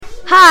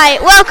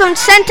Hi, welcome to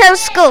Central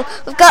School.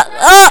 We've got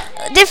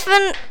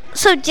different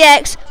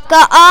subjects. We've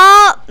got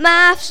art,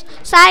 maths,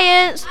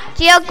 science,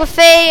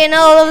 geography and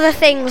all other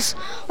things.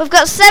 We've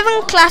got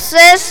 7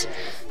 classes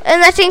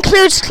and that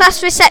includes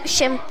class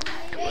reception.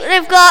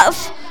 We've got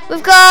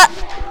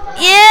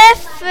year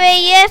 3,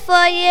 year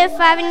 4, year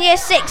 5 and year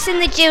 6 in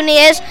the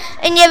juniors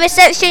and year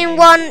reception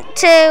 1,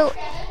 2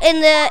 in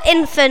the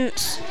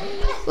infants.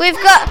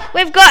 We've got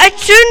a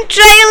tune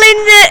trail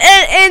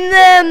in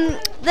the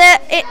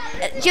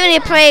junior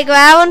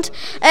playground,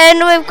 and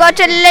we've got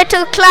a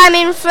little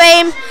climbing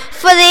frame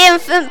for the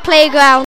infant playground.